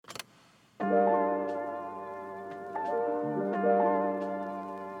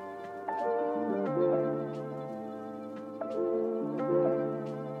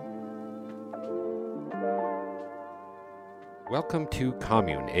Welcome to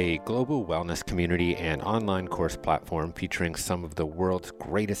Commune, a global wellness community and online course platform featuring some of the world's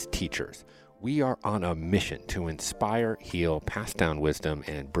greatest teachers. We are on a mission to inspire, heal, pass down wisdom,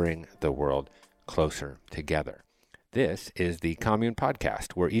 and bring the world closer together. This is the Commune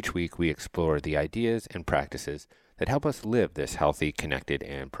Podcast, where each week we explore the ideas and practices that help us live this healthy, connected,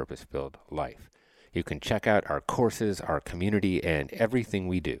 and purpose-filled life. You can check out our courses, our community, and everything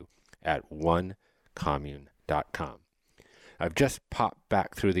we do at onecommune.com. I've just popped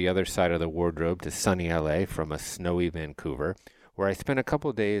back through the other side of the wardrobe to sunny LA from a snowy Vancouver, where I spent a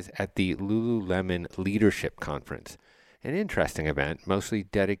couple days at the Lululemon Leadership Conference, an interesting event mostly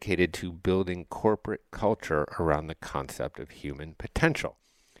dedicated to building corporate culture around the concept of human potential.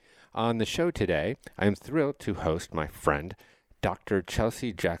 On the show today, I am thrilled to host my friend, Dr.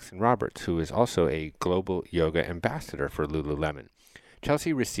 Chelsea Jackson Roberts, who is also a global yoga ambassador for Lululemon.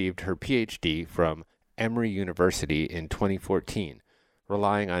 Chelsea received her PhD from Emory University in 2014,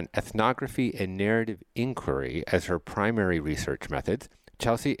 relying on ethnography and narrative inquiry as her primary research methods.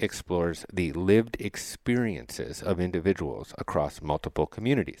 Chelsea explores the lived experiences of individuals across multiple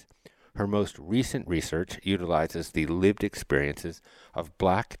communities. Her most recent research utilizes the lived experiences of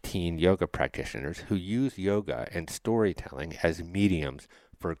Black teen yoga practitioners who use yoga and storytelling as mediums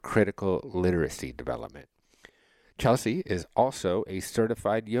for critical literacy development. Chelsea is also a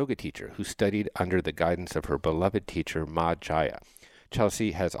certified yoga teacher who studied under the guidance of her beloved teacher, Ma Jaya.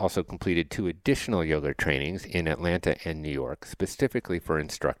 Chelsea has also completed 2 additional yoga trainings in Atlanta and New York, specifically for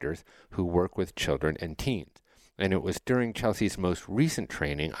instructors who work with children and teens. And it was during Chelsea's most recent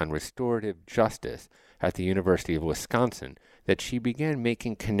training on restorative justice at the University of Wisconsin that she began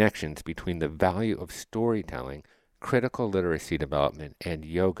making connections between the value of storytelling, critical literacy development, and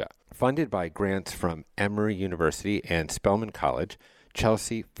yoga. Funded by grants from Emory University and Spelman College,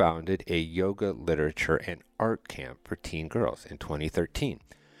 Chelsea founded a yoga literature and art camp for teen girls in 2013.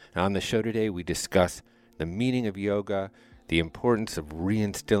 Now, on the show today, we discuss the meaning of yoga, the importance of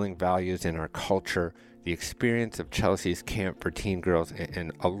reinstilling values in our culture, the experience of Chelsea's camp for teen girls,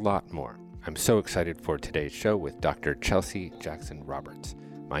 and a lot more. I'm so excited for today's show with Dr. Chelsea Jackson Roberts.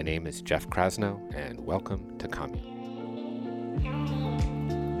 My name is Jeff Krasno, and welcome to Commune.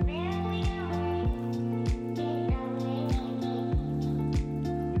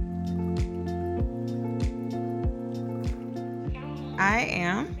 I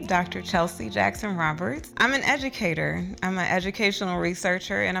am Dr. Chelsea Jackson Roberts. I'm an educator. I'm an educational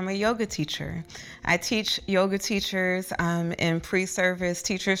researcher, and I'm a yoga teacher. I teach yoga teachers in pre-service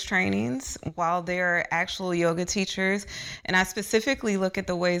teachers trainings while they're actual yoga teachers. And I specifically look at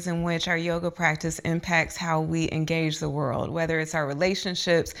the ways in which our yoga practice impacts how we engage the world, whether it's our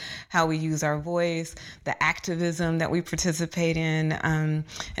relationships, how we use our voice, the activism that we participate in.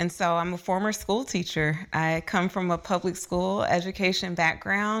 And so I'm a former school teacher. I come from a public school education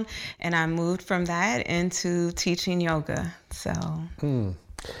background, and I moved from that into teaching yoga. So,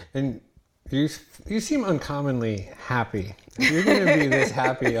 And you seem uncommonly happy. If you're going to be this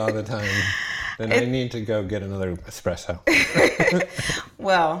happy all the time, then I need to go get another espresso.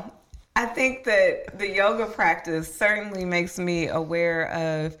 Well, I think that the yoga practice certainly makes me aware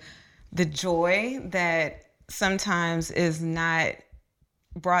of the joy that sometimes is not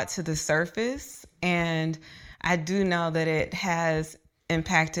brought to the surface, and I do know that it has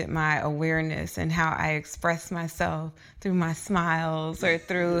impacted my awareness and how I express myself through my smiles or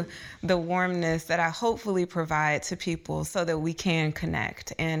through the warmness that I hopefully provide to people so that we can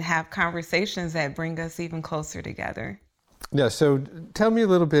connect and have conversations that bring us even closer together. Yeah, so tell me a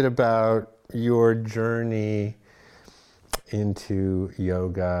little bit about your journey into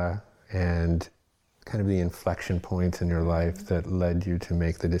yoga and kind of the inflection points in your life that led you to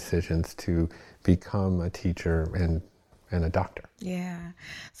make the decisions to become a teacher and a doctor. Yeah.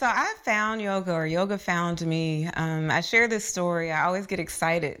 So I found yoga, or yoga found me. I share this story. I always get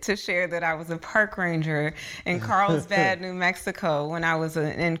excited to share that I was a park ranger in Carlsbad, New Mexico when I was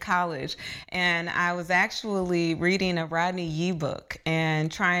in college. And I was actually reading a Rodney Yee book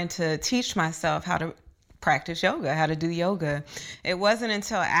and trying to teach myself how to practice yoga, how to do yoga. It wasn't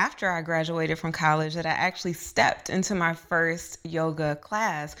until after I graduated from college that I actually stepped into my first yoga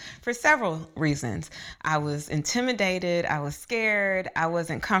class for several reasons. I was intimidated, I was scared, I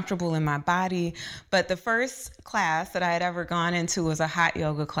wasn't comfortable in my body, but the first class that I had ever gone into was a hot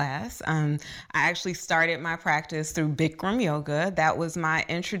yoga class. I actually started my practice through Bikram yoga. That was my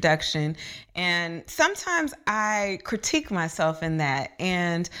introduction, and sometimes I critique myself in that,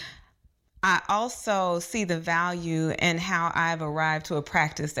 and I also see the value in how I've arrived to a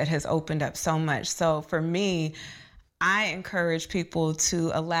practice that has opened up so much. So for me, I encourage people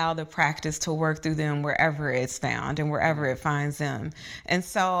to allow the practice to work through them wherever it's found and wherever it finds them. And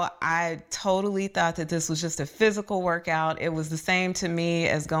so I totally thought that this was just a physical workout. It was the same to me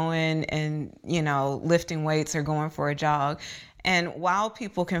as going and, lifting weights or going for a jog. And while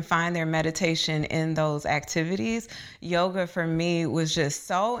people can find their meditation in those activities, yoga for me was just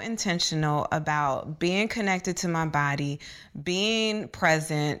so intentional about being connected to my body, being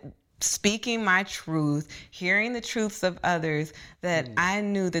present, speaking my truth, hearing the truths of others, that I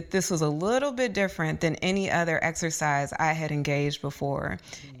knew that this was a little bit different than any other exercise I had engaged before.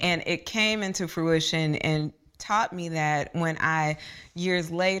 And it came into fruition and taught me that when I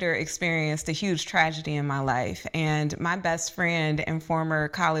years later experienced a huge tragedy in my life, and my best friend and former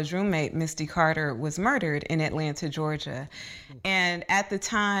college roommate Misty Carter was murdered in Atlanta, Georgia. And at the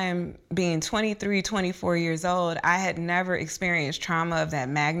time, being 23, 24 years old, I had never experienced trauma of that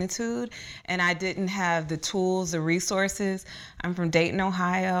magnitude, and I didn't have the tools, the resources. I'm from Dayton,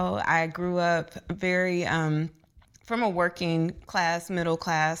 Ohio. I grew up very from a working class, middle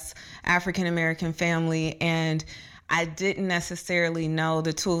class, African American family, and I didn't necessarily know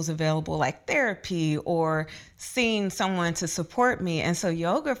the tools available like therapy or seeing someone to support me. And so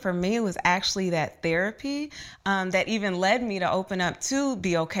yoga for me was actually that therapy that even led me to open up to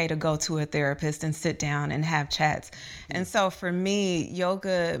be okay to go to a therapist and sit down and have chats. And so for me,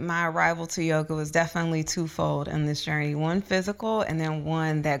 yoga, my arrival to yoga was definitely twofold in this journey. One physical and then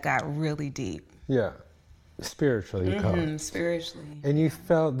one that got really deep. Yeah. Spiritually, you call it. Spiritually. And you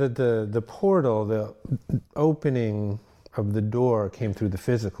felt that the portal, the opening of the door came through the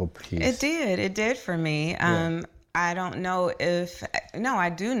physical piece. It did for me. I don't know I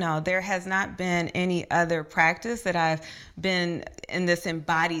do know there has not been any other practice that I've been in this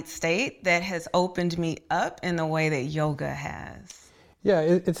embodied state that has opened me up in the way that yoga has. Yeah,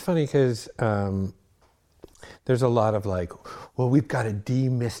 it's funny because there's a lot of we've got to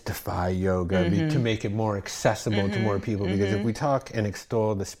demystify yoga to make it more accessible to more people, because if we talk and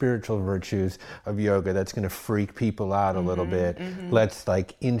extol the spiritual virtues of yoga, that's going to freak people out a little bit. Let's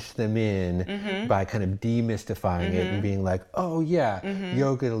inch them in by kind of demystifying it and being like, oh yeah,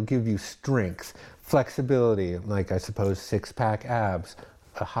 yoga will give you strength, flexibility, I suppose six-pack abs,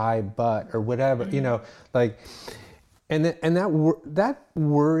 a high butt or whatever, And that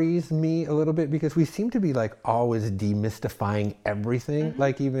worries me a little bit, because we seem to be always demystifying everything.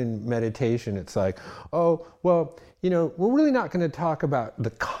 Even meditation, it's oh, well, we're really not going to talk about the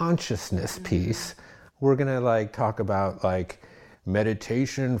consciousness piece. We're going to talk about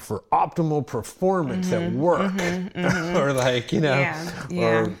meditation for optimal performance at work,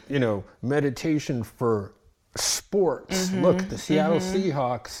 or meditation for sports. Look, the Seattle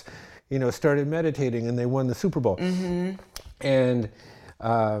Seahawks started meditating and they won the Super Bowl. And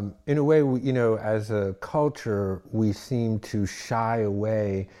in a way, as a culture, we seem to shy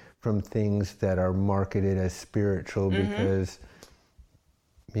away from things that are marketed as spiritual because,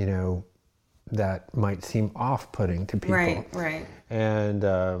 that might seem off-putting to people. Right. And,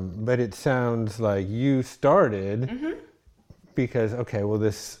 but it sounds like you started because, okay, well,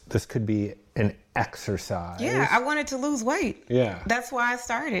 this could be an exercise. Yeah, I wanted to lose weight. Yeah. That's why I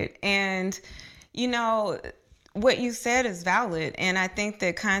started. And, what you said is valid. And I think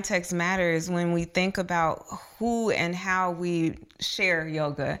that context matters when we think about who and how we share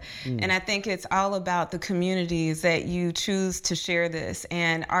yoga. And I think it's all about the communities that you choose to share this.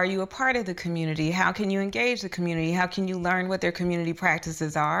 And are you a part of the community? How can you engage the community? How can you learn what their community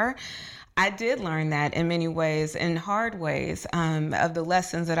practices are? I did learn that in many ways, in hard ways, of the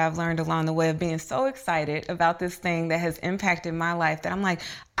lessons that I've learned along the way of being so excited about this thing that has impacted my life that I'm like,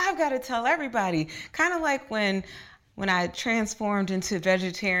 I've got to tell everybody. Kind of like when I transformed into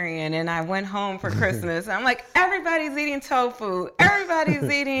vegetarian and I went home for Christmas. I'm like, everybody's eating tofu. Everybody's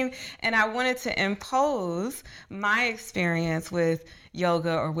eating. And I wanted to impose my experience with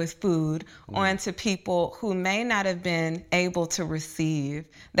yoga or with food onto people who may not have been able to receive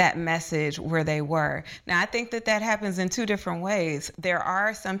that message where they were. Now, I think that happens in two different ways. There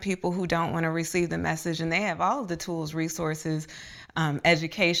are some people who don't want to receive the message, and they have all of the tools, resources,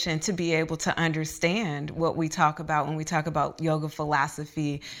 education to be able to understand what we talk about when we talk about yoga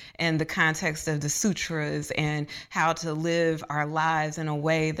philosophy and the context of the sutras and how to live our lives in a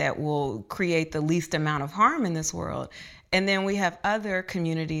way that will create the least amount of harm in this world. And then we have other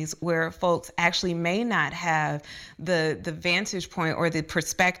communities where folks actually may not have the vantage point or the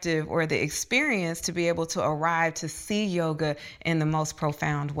perspective or the experience to be able to arrive to see yoga in the most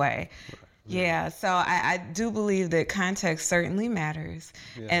profound way. Yeah, so I do believe that context certainly matters,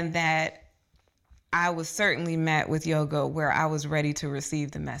 and that I was certainly met with yoga where I was ready to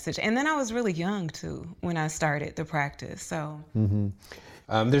receive the message. And then I was really young too when I started the practice. So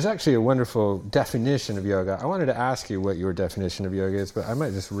there's actually a wonderful definition of yoga. I wanted to ask you what your definition of yoga is, but I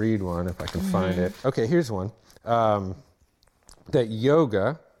might just read one if I can find it. Okay, here's one. That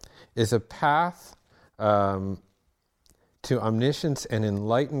yoga is a path to omniscience and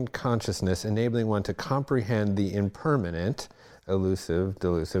enlightened consciousness, enabling one to comprehend the impermanent, elusive,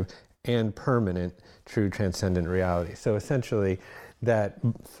 delusive, and permanent, true transcendent reality. So essentially, that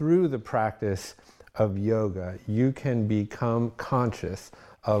through the practice of yoga, you can become conscious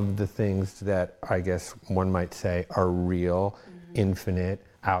of the things that I guess one might say are real, infinite,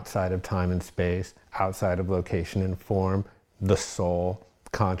 outside of time and space, outside of location and form, the soul,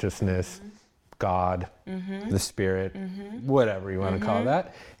 consciousness, God, the spirit, whatever you want to call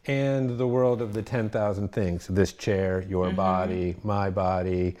that, and the world of the 10,000 things, this chair, your body, my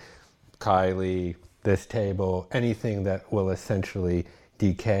body, Kylie, this table, anything that will essentially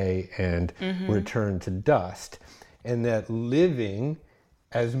decay and return to dust. And that living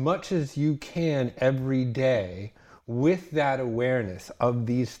as much as you can every day with that awareness of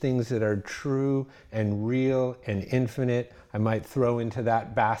these things that are true and real and infinite. I might throw into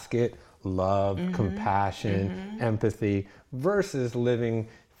that basket love, compassion, empathy, versus living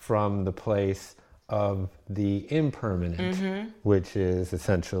from the place of the impermanent, which is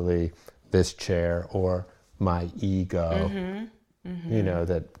essentially this chair or my ego, you know,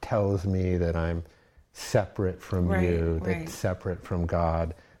 that tells me that I'm separate from you, that's separate from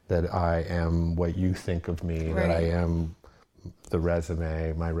God, that I am what you think of me, that I am the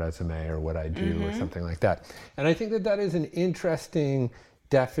resume, my resume, or what I do, or something like that. And I think that that is an interesting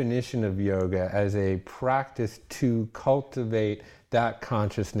definition of yoga as a practice to cultivate that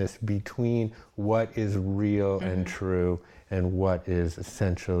consciousness between what is real and true and what is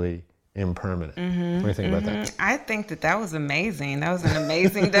essentially impermanent. What do you think about that? I think that that was amazing. That was an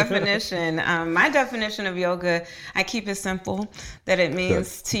amazing definition. My definition of yoga, I keep it simple, that it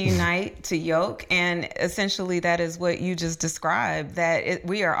means to unite, to yoke, and essentially that is what you just described, that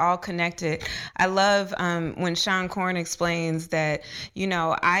we are all connected. I love when Sean Korn explains that, you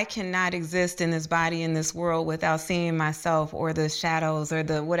know, I cannot exist in this body, in this world, without seeing myself or the shadows or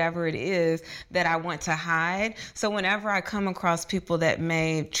the whatever it is that I want to hide. So whenever I come across people that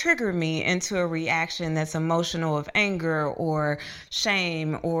may trigger me into a reaction that's emotional, of anger or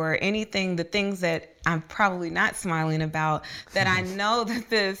shame or anything, the things that I'm probably not smiling about, that I know that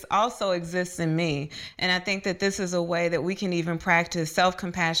this also exists in me. And I think that this is a way that we can even practice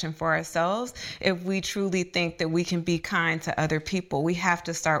self-compassion for ourselves if we truly think that we can be kind to other people. We have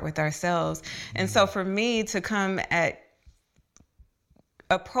to start with ourselves. And so for me to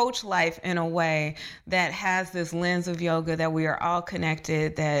approach life in a way that has this lens of yoga, that we are all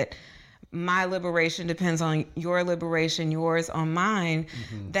connected, that my liberation depends on your liberation, yours on mine,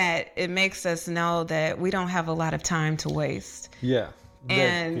 that it makes us know that we don't have a lot of time to waste. Yeah.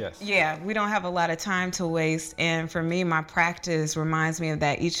 And we don't have a lot of time to waste. And for me, my practice reminds me of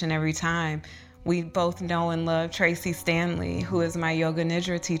that each and every time. We both know and love Tracy Stanley, who is my yoga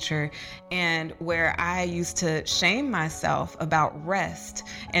nidra teacher, and where I used to shame myself about rest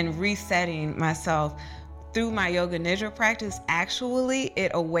and resetting myself. Through my yoga nidra practice, actually,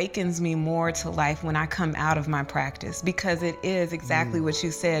 it awakens me more to life when I come out of my practice, because it is exactly what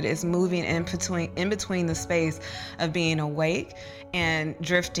you said. It's moving in between the space of being awake and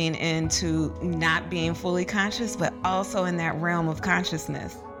drifting into not being fully conscious, but also in that realm of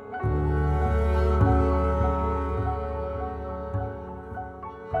consciousness.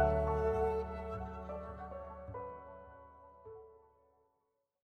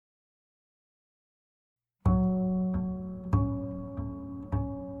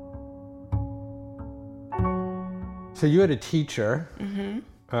 So you had a teacher.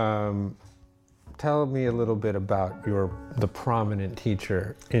 Tell me a little bit about the prominent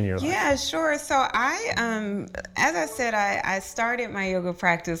teacher in your life. Yeah, sure. So I, as I said, I started my yoga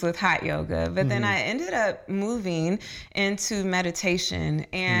practice with hot yoga, but then I ended up moving into meditation,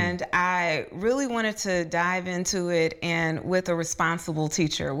 and I really wanted to dive into it and with a responsible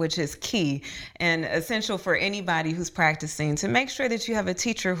teacher, which is key and essential for anybody who's practicing, to make sure that you have a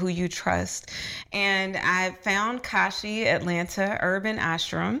teacher who you trust. And I found Kashi Atlanta Urban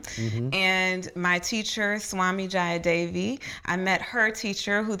Ashram, and my teacher, Swami Jayadevi. I met her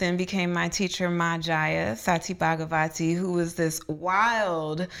teacher, who then became my teacher, Ma Jaya Sati Bhagavati, who was this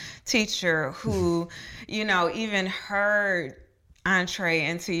wild teacher who, you know, even her entree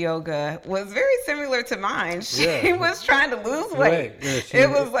into yoga was very similar to mine. She Yeah. was trying to lose weight. Right. Yeah, It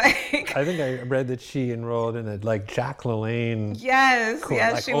was like, I think I read that she enrolled in a like Jack LaLanne. yes, Cool,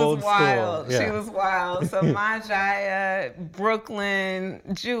 yes, like she was old school. wild. She Yeah. was wild. So my Jaya, Brooklyn,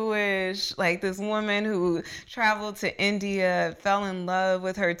 Jewish, like this woman who traveled to India, fell in love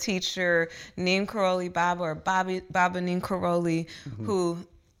with her teacher, Neem Karoli Baba, or Baba Neem Karoli, who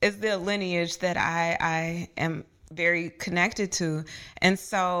is the lineage that I am very connected to. And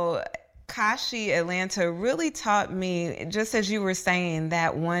so Kashi, Atlanta really taught me, just as you were saying,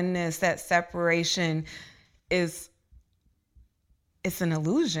 that oneness, that separation is, it's an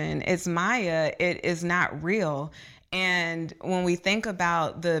illusion. It's Maya. It is not real. And when we think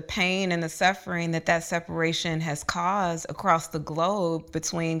about the pain and the suffering that that separation has caused across the globe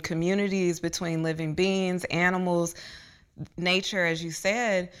between communities, between living beings, animals, nature, as you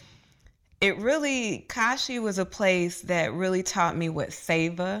said, it really, Kashi was a place that really taught me what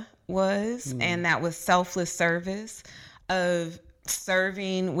seva was, and that was selfless service, of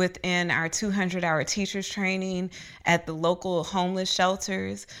serving within our 200-hour teachers training at the local homeless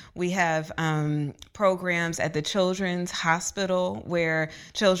shelters. We have programs at the Children's Hospital where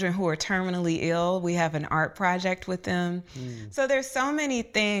children who are terminally ill, we have an art project with them. So there's so many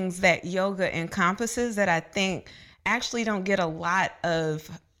things that yoga encompasses that I think actually don't get a lot of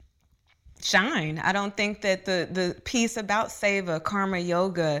shine. I don't think that the piece about seva, karma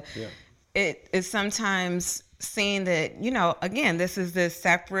yoga, it is sometimes seen that, you know, again, this is this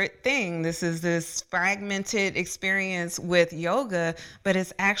separate thing. This is this fragmented experience with yoga, but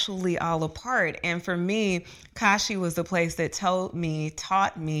it's actually all a part. And for me, Kashi was the place that told me,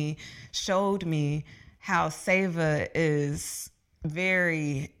 taught me, showed me how seva is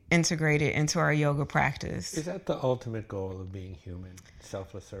very integrated into our yoga practice. Is that the ultimate goal of being human?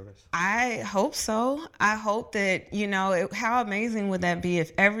 Selfless service? I hope so. I hope that, you know, how amazing would that be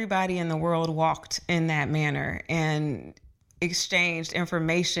if everybody in the world walked in that manner and exchanged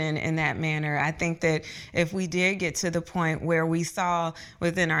information in that manner. I think that if we did get to the point where we saw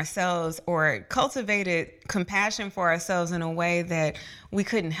within ourselves or cultivated compassion for ourselves in a way that we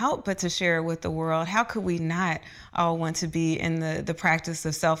couldn't help but to share with the world, how could we not all want to be in the practice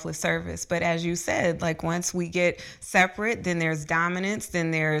of selfless service? But as you said, like once we get separate, then there's dominance,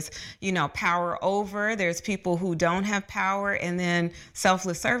 then there's, you know, power over, there's people who don't have power, and then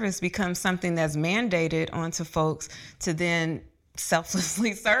selfless service becomes something that's mandated onto folks to then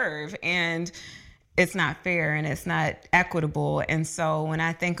selflessly serve. And it's not fair and it's not equitable. And so when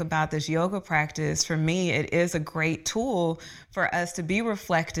I think about this yoga practice, for me, it is a great tool for us to be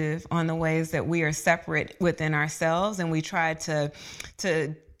reflective on the ways that we are separate within ourselves, and we try to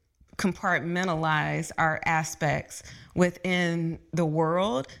compartmentalize our aspects within the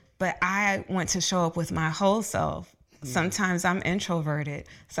world. But I want to show up with my whole self. Sometimes I'm introverted.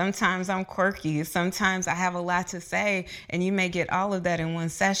 Sometimes I'm quirky. Sometimes I have a lot to say, and you may get all of that in one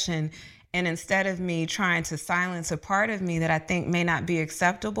session. And instead of me trying to silence a part of me that I think may not be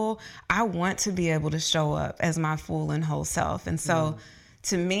acceptable, I want to be able to show up as my full and whole self. And so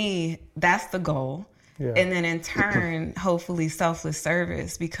to me, that's the goal. Yeah. And then in turn, hopefully selfless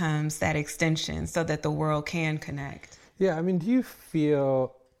service becomes that extension so that the world can connect. Yeah, I mean, do you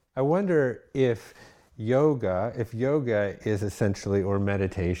feel, I wonder if yoga is essentially, or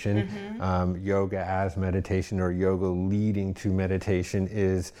meditation, yoga as meditation or yoga leading to meditation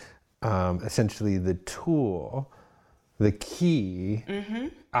is essentially the tool, the key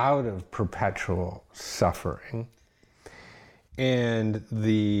out of perpetual suffering. And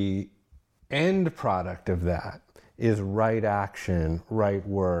the end product of that is right action, right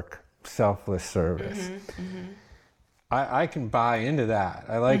work, selfless service. I can buy into that.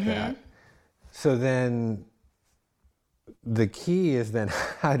 I like that. So then the key is then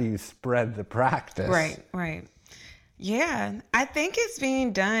how do you spread the practice? Right. Yeah, I think it's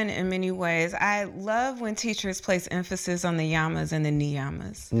being done in many ways. I love when teachers place emphasis on the yamas and the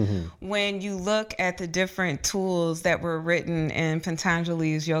niyamas. When you look at the different tools that were written in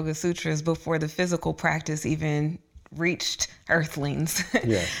Patanjali's Yoga Sutras before the physical practice even reached earthlings.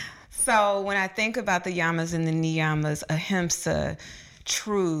 Yes. So when I think about the yamas and the niyamas, ahimsa,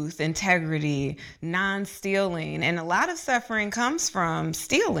 truth, integrity, non-stealing. And a lot of suffering comes from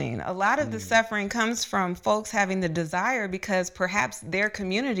stealing. A lot of the suffering comes from folks having the desire because perhaps their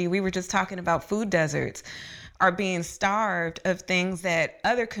community, we were just talking about food deserts, are being starved of things that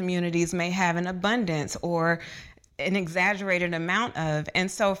other communities may have in abundance, or an exaggerated amount of. And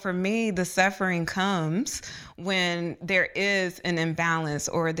so for me, the suffering comes when there is an imbalance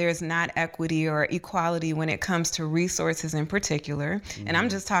or there's not equity or equality when it comes to resources in particular. And I'm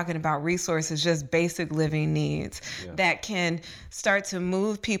just talking about resources, just basic living needs that can start to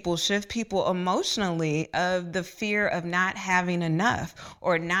move people, shift people emotionally of the fear of not having enough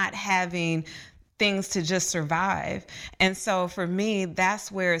or not having things to just survive. And so for me,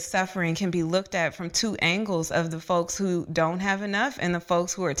 that's where suffering can be looked at from two angles, of the folks who don't have enough and the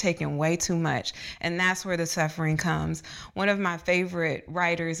folks who are taking way too much. And that's where the suffering comes. One of my favorite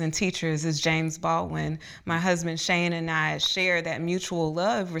writers and teachers is James Baldwin. My husband Shane and I share that mutual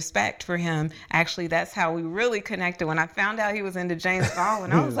love, respect for him. Actually, that's how we really connected. When I found out he was into James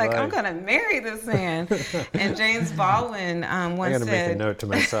Baldwin, I was like, I'm going to marry this man. And James Baldwin once said... I got to make a note to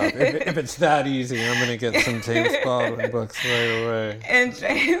myself. If it's that easy, I'm going to get some James Baldwin books right away. And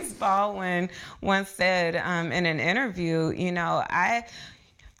James Baldwin once said in an interview,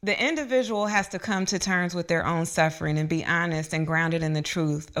 the individual has to come to terms with their own suffering and be honest and grounded in the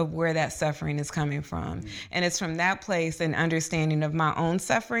truth of where that suffering is coming from. And it's from that place and understanding of my own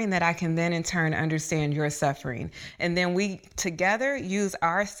suffering that I can then in turn understand your suffering. And then we together use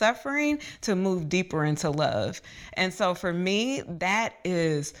our suffering to move deeper into love. And so for me, that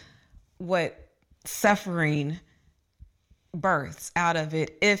is what suffering births out of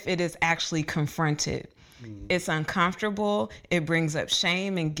it if it is actually confronted. It's uncomfortable. It brings up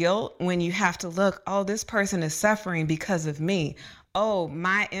shame and guilt when you have to look, oh, this person is suffering because of me. Oh,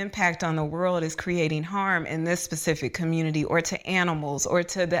 my impact on the world is creating harm in this specific community or to animals or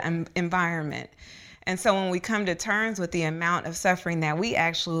to the environment. And so when we come to terms with the amount of suffering that we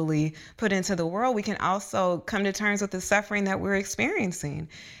actually put into the world, we can also come to terms with the suffering that we're experiencing.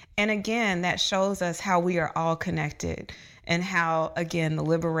 And again, that shows us how we are all connected and how, again, the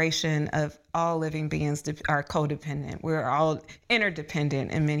liberation of all living beings are codependent. We're all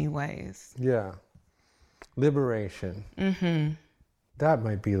interdependent in many ways. Yeah. Liberation. That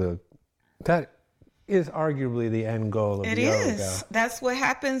might be that is arguably the end goal of yoga. It is. That's what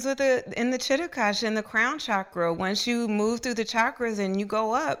happens in the Chittakash, in the crown chakra. Once you move through the chakras and you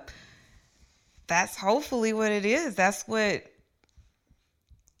go up, that's hopefully what it is. That's what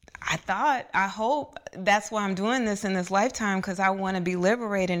I hope that's why I'm doing this in this lifetime, because I want to be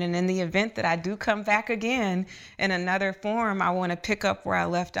liberated. And in the event that I do come back again in another form, I want to pick up where I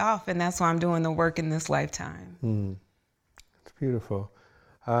left off. And that's why I'm doing the work in this lifetime. It's beautiful.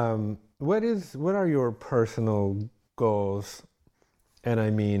 What are your personal goals? And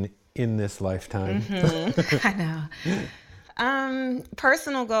I mean, in this lifetime. I know.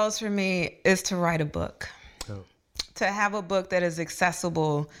 Personal goals for me is to write a book. To have a book that is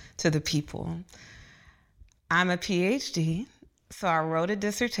accessible to the people. I'm a PhD, so I wrote a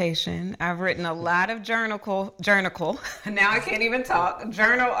dissertation. I've written a lot of journal. Now I can't even talk.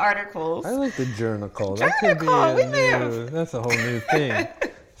 Journal articles. I like the journal. That could be that's a whole new thing.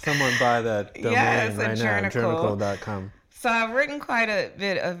 Someone buy that domain right now, journal.com. So I've written quite a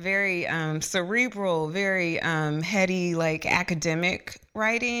bit of very cerebral, very heady, like academic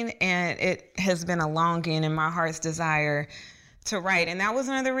writing, and it has been a longing in my heart's desire to write. And that was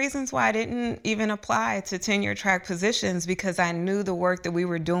one of the reasons why I didn't even apply to tenure track positions, because I knew the work that we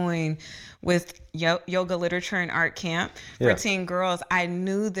were doing with yoga literature and art camp for teen girls. I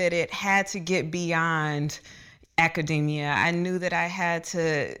knew that it had to get beyond academia. I knew that I had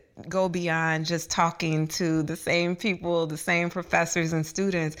to go beyond just talking to the same people, the same professors and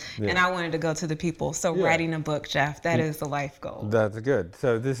students, and I wanted to go to the people. So writing a book, Jeff, that is the life goal. That's good.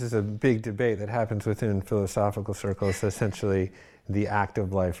 So this is a big debate that happens within philosophical circles, essentially the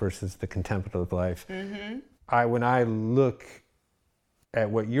active life versus the contemplative life. When I look at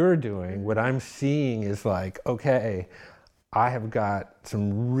what you're doing, what I'm seeing is like, okay, I have got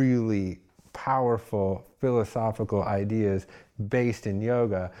some really powerful philosophical ideas based in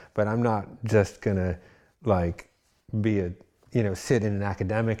yoga, but I'm not just gonna sit in an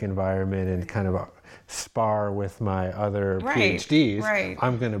academic environment and kind of spar with my other PhDs. Right.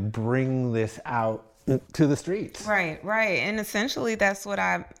 I'm gonna bring this out to the streets. Right. And essentially that's what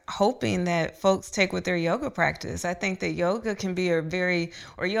I'm hoping that folks take with their yoga practice. I think that yoga can be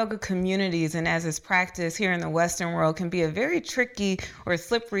yoga communities, and as it's practiced here in the Western world, can be a very tricky or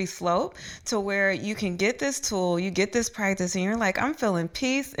slippery slope to where you can get this tool, you get this practice, and you're like, I'm feeling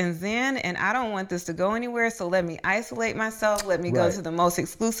peace and zen, and I don't want this to go anywhere, so let me isolate myself, let me go to the most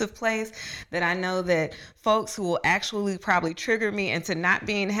exclusive place that I know that folks who will actually probably trigger me into not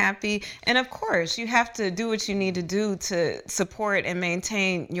being happy. And of course, you have to do what you need to do to support and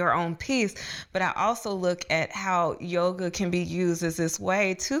maintain your own peace. But I also look at how yoga can be used as this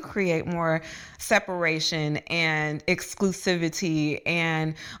way to create more separation and exclusivity,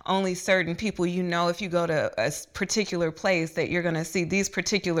 and only certain people, if you go to a particular place, that you're going to see these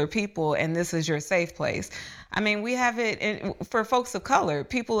particular people and this is your safe place. I mean, we have it for folks of color,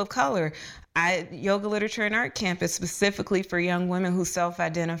 people of color. Yoga Literature and Art Camp is specifically for young women who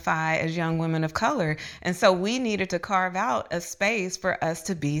self-identify as young women of color. And so we needed to carve out a space for us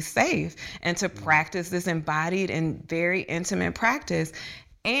to be safe and to practice this embodied and very intimate practice.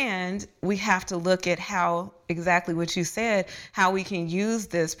 And we have to look at how, exactly what you said, how we can use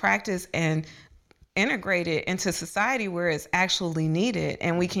this practice and integrate it into society where it's actually needed,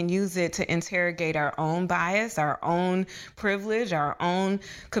 and we can use it to interrogate our own bias, our own privilege, our own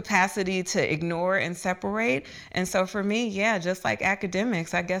capacity to ignore and separate. And so for me, just like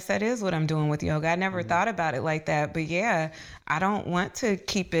academics, I guess that is what I'm doing with yoga. I never thought about it like that, but I don't want to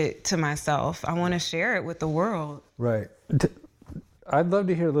keep it to myself. I want to share it with the world. Right. I'd love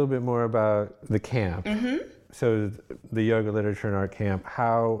to hear a little bit more about the camp. So the Yoga Literature and Art Camp,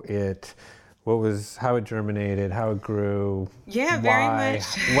 how it germinated, how it grew. Yeah, very much.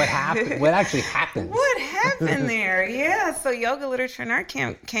 What happened? What actually happened? What happened there? Yeah, so Yoga Literature and Art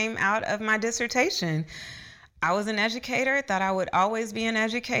Camp came out of my dissertation. I was an educator, thought I would always be an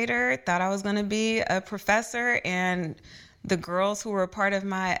educator, thought I was going to be a professor, and the girls who were a part of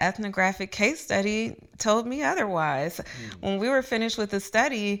my ethnographic case study told me otherwise. When we were finished with the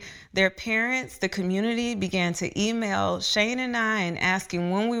study, their parents, the community, began to email Shane and I and asking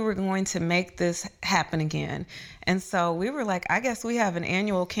when we were going to make this happen again. And so we were like, I guess we have an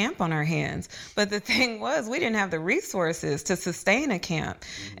annual camp on our hands. But the thing was, we didn't have the resources to sustain a camp.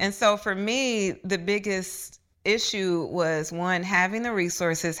 And so for me, the biggest issue was, one, having the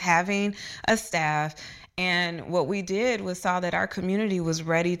resources, having a staff. And what we did was saw that our community was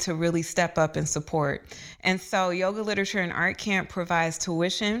ready to really step up and support. And so Yoga Literature and Art Camp provides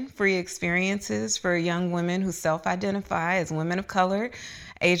tuition-free experiences for young women who self-identify as women of color,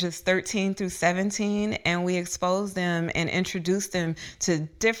 ages 13 through 17, and we expose them and introduce them to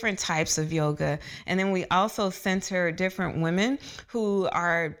different types of yoga. And then we also center different women who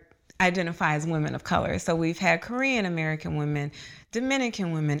identify as women of color. So we've had Korean American women,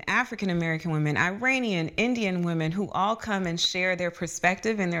 Dominican women, African American women, Iranian, Indian women who all come and share their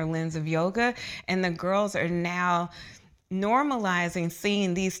perspective and their lens of yoga. And the girls are now normalizing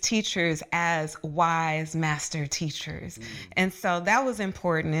seeing these teachers as wise master teachers. And so that was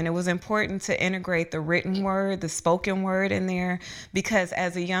important. And it was important to integrate the written word, the spoken word in there, because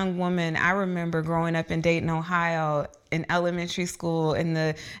as a young woman, I remember growing up in Dayton, Ohio, in elementary school in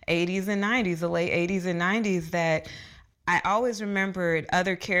the 80s and 90s, the late 80s and 90s, that I always remembered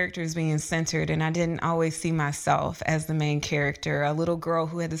other characters being centered, and I didn't always see myself as the main character, a little girl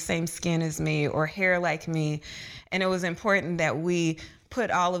who had the same skin as me or hair like me. And it was important that we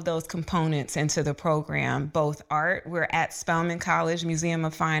put all of those components into the program, both art. We're at Spelman College Museum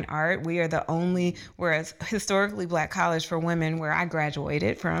of Fine Art. We're a historically Black college for women where I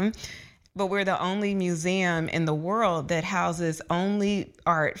graduated from. But we're the only museum in the world that houses only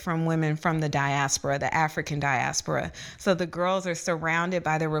art from women from the diaspora, the African diaspora. So the girls are surrounded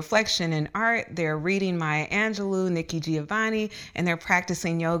by their reflection in art. They're reading Maya Angelou, Nikki Giovanni, and they're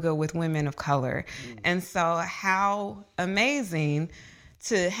practicing yoga with women of color. And so how amazing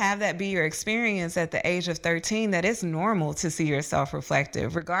to have that be your experience at the age of 13, that it's normal to see yourself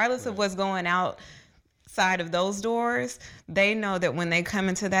reflective, regardless of what's going out side of those doors. They know that when they come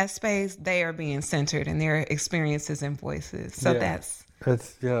into that space, they are being centered in their experiences and voices. So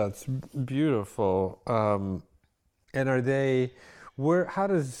it's beautiful. And how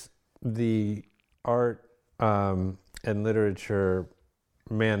does the art and literature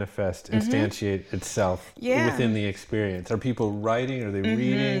manifest, instantiate itself within the experience? Are people writing? Are they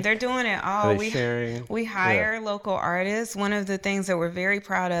reading? They're doing it all. Are they sharing? We hire local artists. One of the things that we're very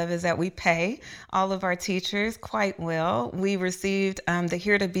proud of is that we pay all of our teachers quite well. We received the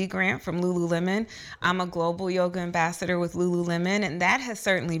Here to Be grant from Lululemon. I'm a global yoga ambassador with Lululemon, and that has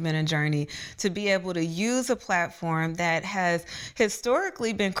certainly been a journey to be able to use a platform that has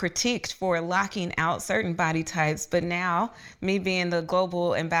historically been critiqued for locking out certain body types. But now, me being the global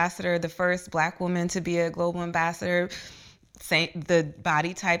ambassador, the first Black woman to be a global ambassador, the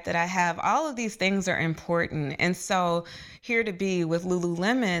body type that I have, all of these things are important. And so Here to Be with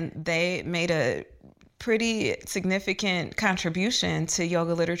Lululemon, they made a pretty significant contribution to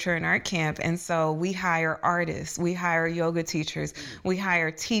yoga literature and art camp. And so we hire artists, we hire yoga teachers, we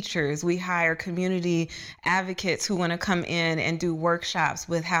hire teachers, we hire community advocates who want to come in and do workshops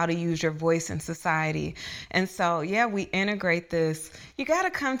with how to use your voice in society. And so, yeah, we integrate this. You got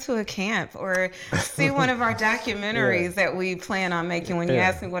to come to a camp or see one of our documentaries that we plan on making. When you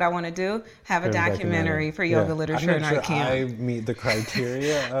ask me what I want to do, have a documentary for yoga literature and art camp. I meet the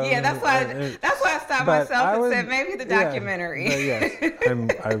criteria. That's why I stopped myself and said maybe the documentary.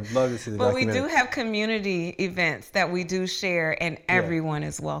 I'd love to see the documentary. But we do have community events that we do share, and everyone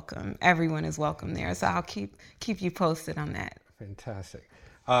is welcome. Everyone is welcome there. So I'll keep you posted on that. Fantastic.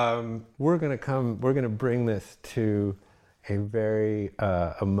 We're gonna bring this to a very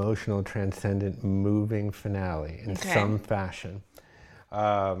emotional, transcendent, moving finale in some fashion.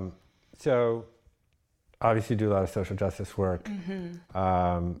 So obviously you do a lot of social justice work.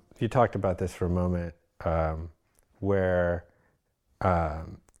 You talked about this for a moment, where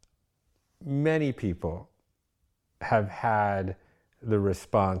many people have had the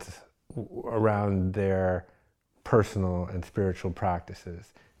response around their personal and spiritual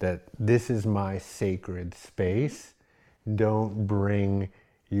practices that this is my sacred space. Don't bring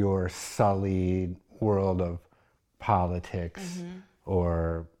your sullied world of politics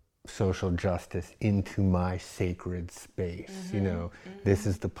or social justice into my sacred space. This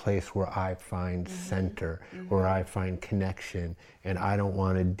is the place where I find center, where I find connection, and I don't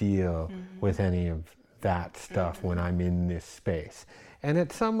want to deal with any of that stuff when I'm in this space. And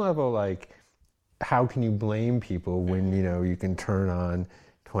at some level, like, how can you blame people when, you can turn on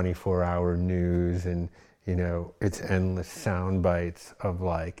 24-hour news and, it's endless sound bites of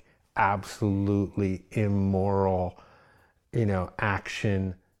like absolutely immoral,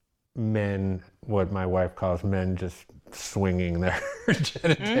 action, men, what my wife calls men just swinging their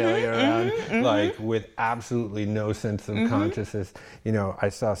genitalia around, like with absolutely no sense of consciousness. I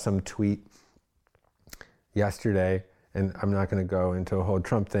saw some tweet yesterday, and I'm not going to go into a whole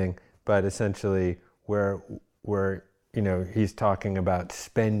Trump thing, but essentially where he's talking about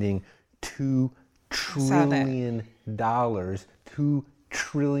spending $2 trillion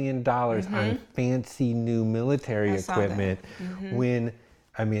on fancy new military equipment when,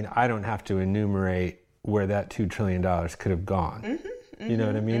 I don't have to enumerate where that $2 trillion could have gone. You know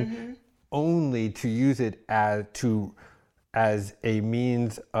what I mean? Only to use it as a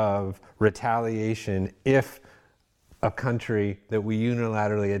means of retaliation if a country that we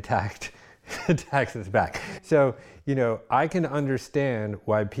unilaterally attacked attacks us back. So, I can understand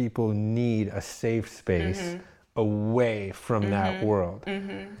why people need a safe space away from that world.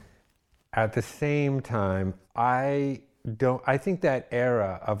 At the same time, I think that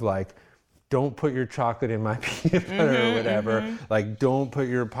era of like, don't put your chocolate in my peanut butter or whatever, like don't put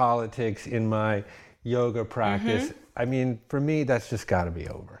your politics in my yoga practice. For me, that's just got to be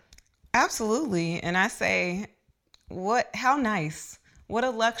over. Absolutely. And I say, how nice, what a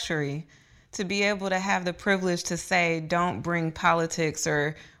luxury to be able to have the privilege to say, don't bring politics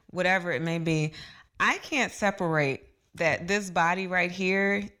or whatever it may be. I can't separate that this body right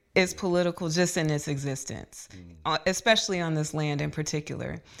here is political just in its existence, especially on this land in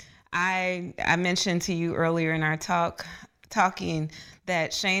particular. I mentioned to you earlier in our talking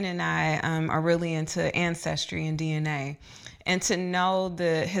that Shane and I are really into ancestry and DNA. And to know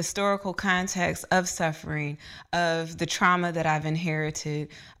the historical context of suffering, of the trauma that I've inherited,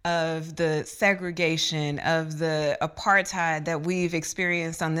 of the segregation, of the apartheid that we've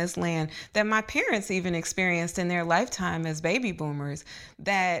experienced on this land, that my parents even experienced in their lifetime as baby boomers,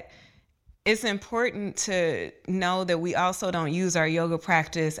 that it's important to know that we also don't use our yoga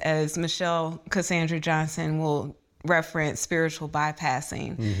practice, as Michelle Cassandra Johnson will reference, spiritual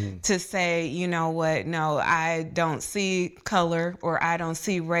bypassing, to say, you know what, no, I don't see color or I don't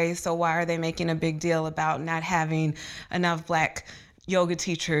see race, so why are they making a big deal about not having enough Black yoga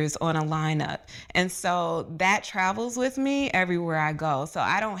teachers on a lineup? And so that travels with me everywhere I go. So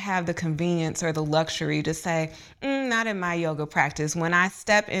I don't have the convenience or the luxury to say, not in my yoga practice. When I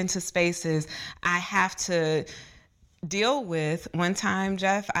step into spaces, I have to deal with. One time,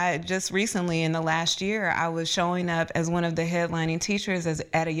 Jeff, I just recently in the last year, I was showing up as one of the headlining teachers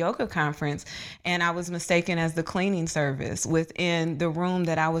at a yoga conference, and I was mistaken as the cleaning service within the room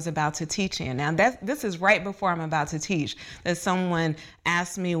that I was about to teach in. Now, this is right before I'm about to teach, that someone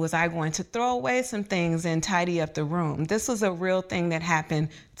asked me, was I going to throw away some things and tidy up the room? This was a real thing that happened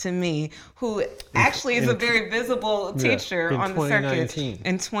to me, who actually is a very visible teacher on the circuit.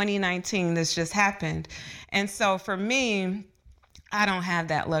 In 2019, this just happened. And so for me, I don't have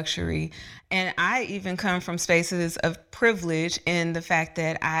that luxury. And I even come from spaces of privilege in the fact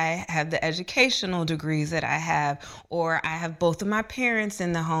that I have the educational degrees that I have, or I have both of my parents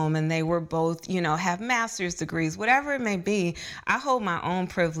in the home and they were both, have master's degrees, whatever it may be. I hold my own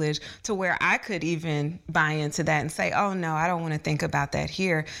privilege to where I could even buy into that and say, oh no, I don't want to think about that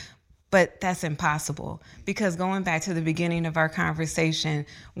here. But that's impossible, because going back to the beginning of our conversation,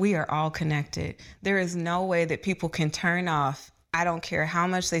 we are all connected. There is no way that people can turn off. I don't care how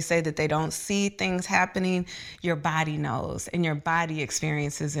much they say that they don't see things happening. Your body knows, and your body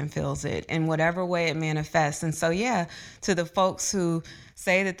experiences and feels it in whatever way it manifests. And so, yeah, to the folks who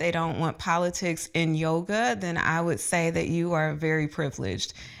say that they don't want politics in yoga, then I would say that you are very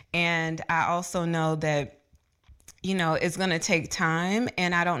privileged. And I also know that it's going to take time.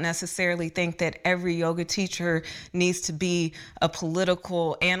 And I don't necessarily think that every yoga teacher needs to be a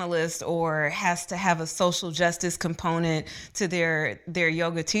political analyst or has to have a social justice component to their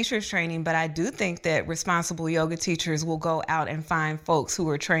yoga teachers training. But I do think that responsible yoga teachers will go out and find folks who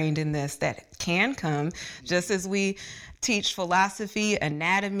are trained in this that can come, just as we teach philosophy,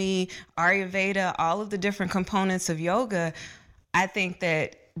 anatomy, Ayurveda, all of the different components of yoga. I think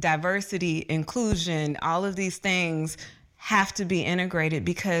that diversity, inclusion, all of these things have to be integrated,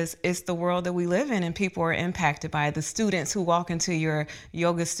 because it's the world that we live in and people are impacted by it. The students who walk into your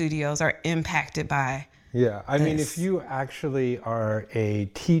yoga studios are impacted by Yeah, I mean, this. if you actually are a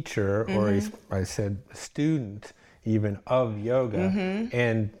teacher or I said student even of yoga,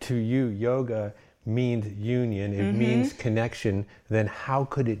 and to you yoga means union, it means connection, then how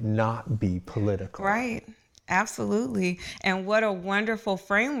could it not be political? Right. Absolutely. And what a wonderful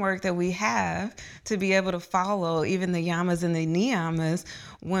framework that we have to be able to follow even the yamas and the niyamas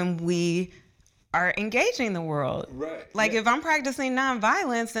when we are engaging the world. Right. Like if I'm practicing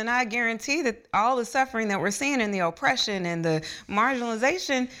nonviolence, then I guarantee that all the suffering that we're seeing and the oppression and the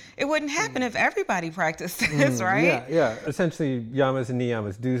marginalization, it wouldn't happen if everybody practiced this, right? Yeah. Essentially, yamas and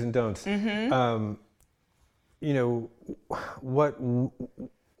niyamas, do's and don'ts.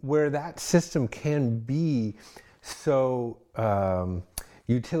 Where that system can be so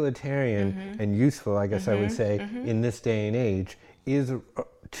utilitarian and useful, I guess I would say, in this day and age, is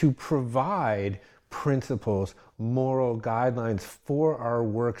to provide principles, moral guidelines for our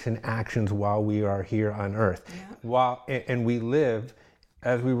works and actions while we are here on earth. And we live,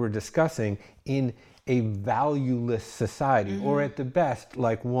 as we were discussing, in a valueless society, or at the best,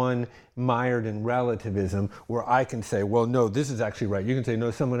 like one mired in relativism, where I can say, well, no, this is actually right. You can say, no,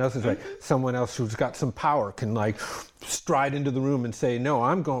 someone else is right. Someone else who's got some power can stride into the room and say, no,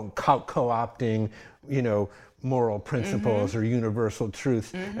 I'm going co-opting, moral principles or universal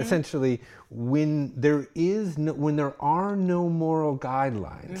truths. Essentially, when there are no moral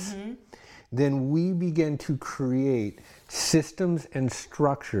guidelines, then we begin to create systems and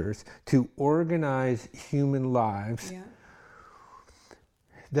structures to organize human lives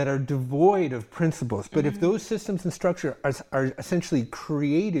that are devoid of principles. But if those systems and structures are essentially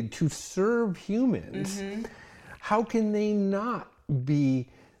created to serve humans, how can they not be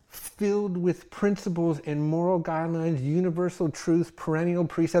filled with principles and moral guidelines, universal truths, perennial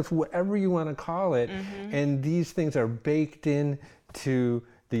precepts, whatever you want to call it? And these things are baked in to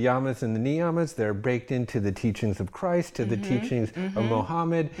the yamas and the niyamas. They're baked into the teachings of Christ, to the teachings of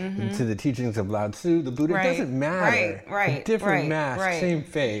Muhammad, to the teachings of Lao Tzu, the Buddha. It doesn't matter. Different mask, same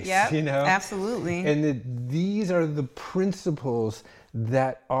face, Absolutely. And these are the principles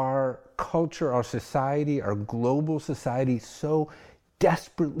that our culture, our society, our global society so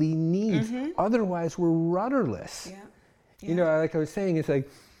desperately needs. Otherwise, we're rudderless. Like I was saying, it's like,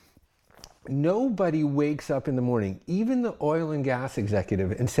 nobody wakes up in the morning, even the oil and gas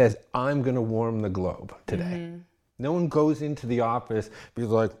executive, and says, I'm going to warm the globe today. No one goes into the office because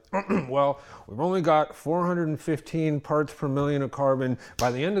like, well, we've only got 415 parts per million of carbon.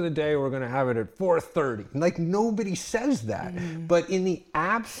 By the end of the day, we're going to have it at 430. Like, nobody says that. But in the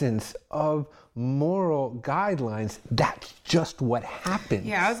absence of moral guidelines, that's just what happens.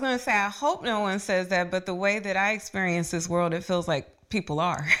 Yeah, I was going to say, I hope no one says that, but the way that I experience this world, it feels like people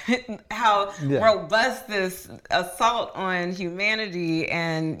are. How robust this assault on humanity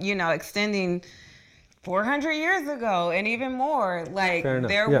and, extending 400 years ago and even more. Like,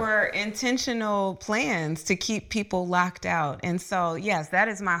 there were intentional plans to keep people locked out. And so, yes, that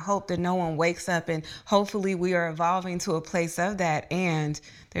is my hope, that no one wakes up, and hopefully we are evolving to a place of that. And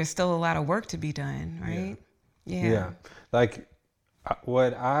there's still a lot of work to be done, right? Yeah. Like,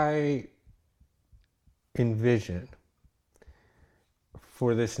 what I envision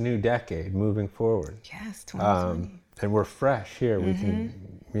for this new decade moving forward. Yes, 2020. And we're fresh here. We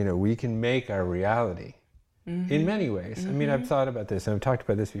can, we can make our reality. in many ways. I mean, I've thought about this, and I've talked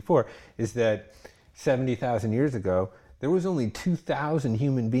about this before, is that 70,000 years ago, there was only 2,000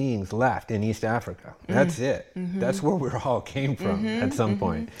 human beings left in East Africa. That's it. That's where we all came from at some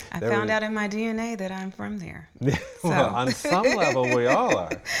point. I found out in my DNA that I'm from there. Well, on some level, we all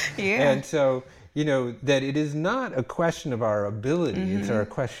are. Yeah. And so, you know, that it is not a question of our ability, it's a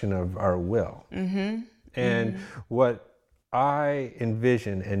question of our will. And what I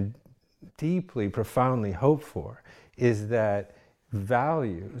envision and deeply, profoundly hope for is that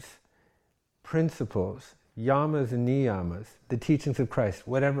values, principles, yamas and niyamas, the teachings of Christ,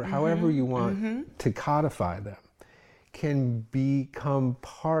 whatever, however you want to codify them, can become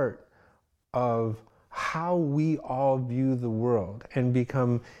part of how we all view the world and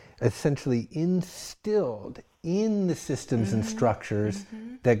become essentially instilled in the systems and structures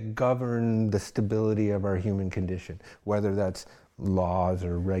that govern the stability of our human condition, whether that's laws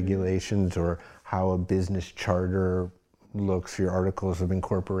or regulations or how a business charter looks, your articles of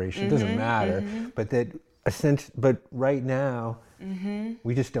incorporation, doesn't matter, but that but right now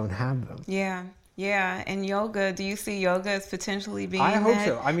we just don't have them. Yeah, and yoga, do you see yoga as potentially being I hope that?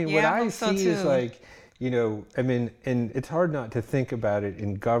 so. I mean, Yeah, what I I hope so see is too. like, you know, I mean, and it's hard not to think about it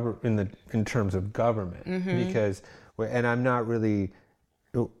in terms of government, because, and I'm not really,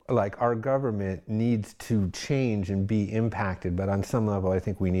 like, our government needs to change and be impacted, but on some level I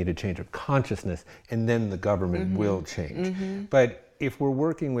think we need a change of consciousness, and then the government will change. But if we're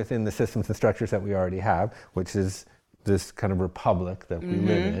working within the systems and structures that we already have, which is this kind of republic that we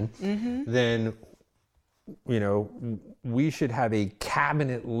live in, then, you know, we should have a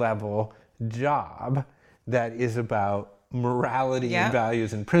cabinet level job that is about morality and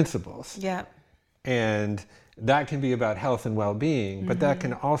values and principles. And that can be about health and well-being, but that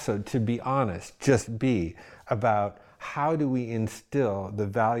can also, to be honest, just be about how do we instill the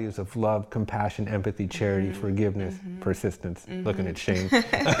values of love, compassion, empathy, charity, forgiveness, persistence, looking at Shane,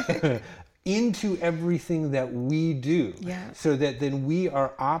 into everything that we do, so that then we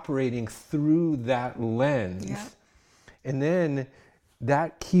are operating through that lens. And then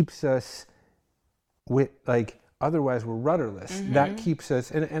that keeps us with, like, otherwise we're rudderless. That keeps us,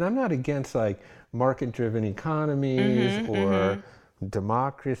 and I'm not against like market-driven economies or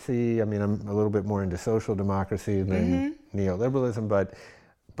democracy. I mean, I'm a little bit more into social democracy than neoliberalism, but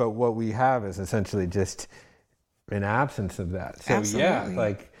what we have is essentially just an absence of that. So Absolutely.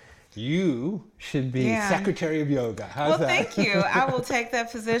 like you should be Secretary of Yoga. How's that? Thank you. I will take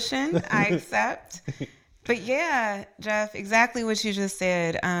that position. I accept. But yeah, Jeff, exactly what you just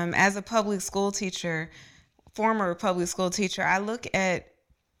said. As a public school teacher, former public school teacher, I look at,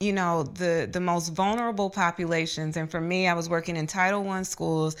 you know, the most vulnerable populations. And for me, I was working in Title I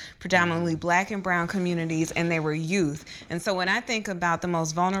schools, predominantly Black and brown communities, and they were youth. And so when I think about the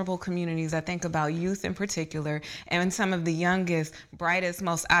most vulnerable communities, I think about youth in particular, and some of the youngest, brightest,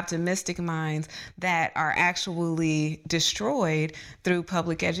 most optimistic minds that are actually destroyed through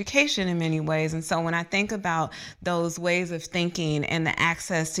public education in many ways. And so when I think about those ways of thinking and the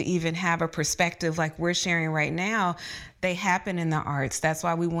access to even have a perspective like we're sharing right now, they happen in the arts. That's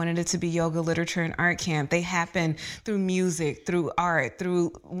why we wanted it to be Yoga Literature and Art Camp. They happen through music, through art,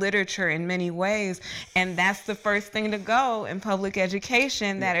 through literature in many ways. And that's the first thing to go in public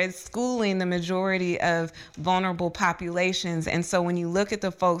education, that is schooling the majority of vulnerable populations. And so when you look at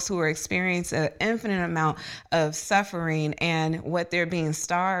the folks who are experiencing an infinite amount of suffering and what they're being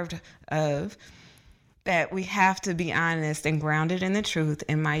starved of, that we have to be honest and grounded in the truth.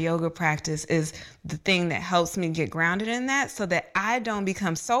 And my yoga practice is the thing that helps me get grounded in that, so that I don't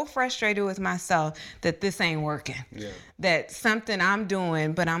become so frustrated with myself that this ain't working. That something I'm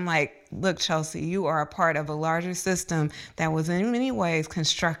doing, but I'm like, look, Chelsea, you are a part of a larger system that was in many ways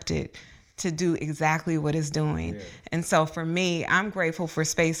constructed to do exactly what it's doing. And so for me, I'm grateful for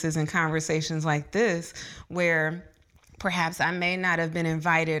spaces and conversations like this where perhaps I may not have been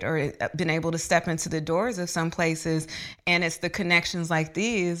invited or been able to step into the doors of some places. And it's the connections like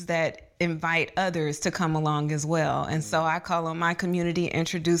these that invite others to come along as well. And so I call on my community,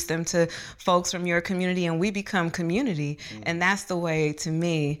 introduce them to folks from your community, and we become community. And that's the way, to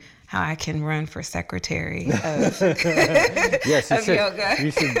me, how I can run for secretary of, Yes, of yoga.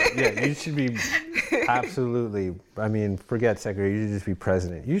 You should be absolutely, I mean, forget secretary, you should just be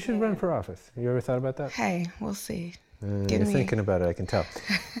president. You should run for office. You ever thought about that? Hey, we'll see. You're thinking about it, I can tell.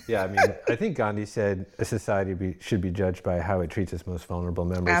 Yeah, I mean, I think Gandhi said a society should be judged by how it treats its most vulnerable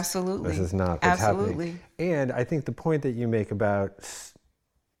members. Absolutely. This is not what's happening. And I think the point that you make about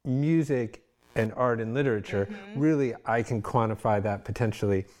music and art and literature, really, I can quantify that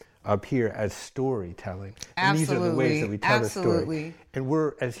potentially up here as storytelling. And these are the ways that we tell the story. And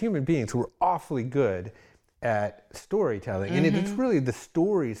we're, as human beings, we're awfully good at storytelling. And it's really the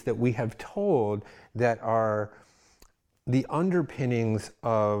stories that we have told that are the underpinnings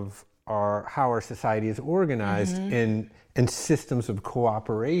of how our society is organized in systems of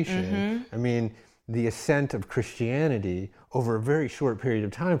cooperation. I mean, the ascent of Christianity over a very short period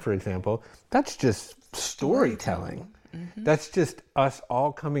of time, for example, that's just storytelling. That's just us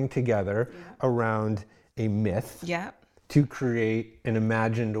all coming together around a myth to create an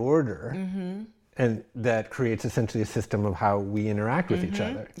imagined order, and that creates essentially a system of how we interact with each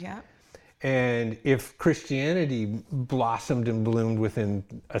other. And if Christianity blossomed and bloomed within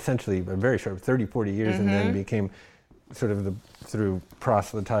essentially a very short 30, 40 years and then became sort of through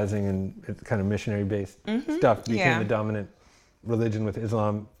proselytizing and kind of missionary-based stuff, became the dominant religion with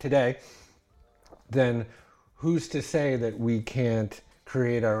Islam today, then who's to say that we can't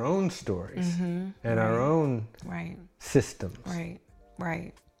create our own stories and our own systems?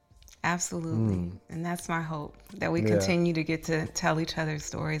 Right. Absolutely. And that's my hope, that we continue to get to tell each other's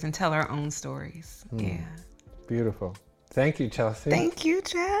stories and tell our own stories. Beautiful. Thank you, Chelsea. Thank you,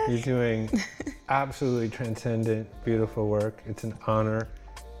 Jeff. You're doing absolutely transcendent, beautiful work. It's an honor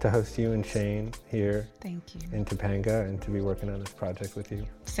to host you and Shane here in Topanga and to be working on this project with you.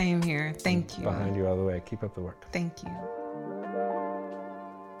 Same here. Thank you. Behind you all the way. Keep up the work. Thank you.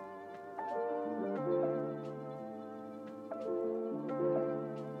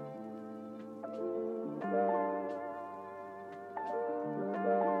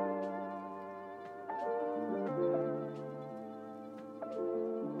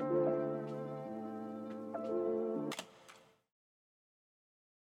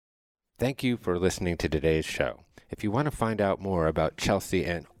 Thank you for listening to today's show. If you want to find out more about Chelsea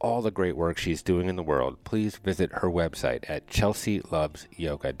and all the great work she's doing in the world, please visit her website at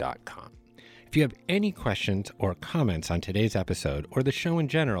chelsealovesyoga.com. If you have any questions or comments on today's episode or the show in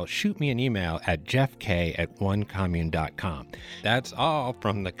general, shoot me an email at jeffk@onecommune.com. That's all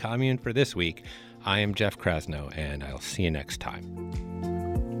from the Commune for this week. I am Jeff Krasno, and I'll see you next time.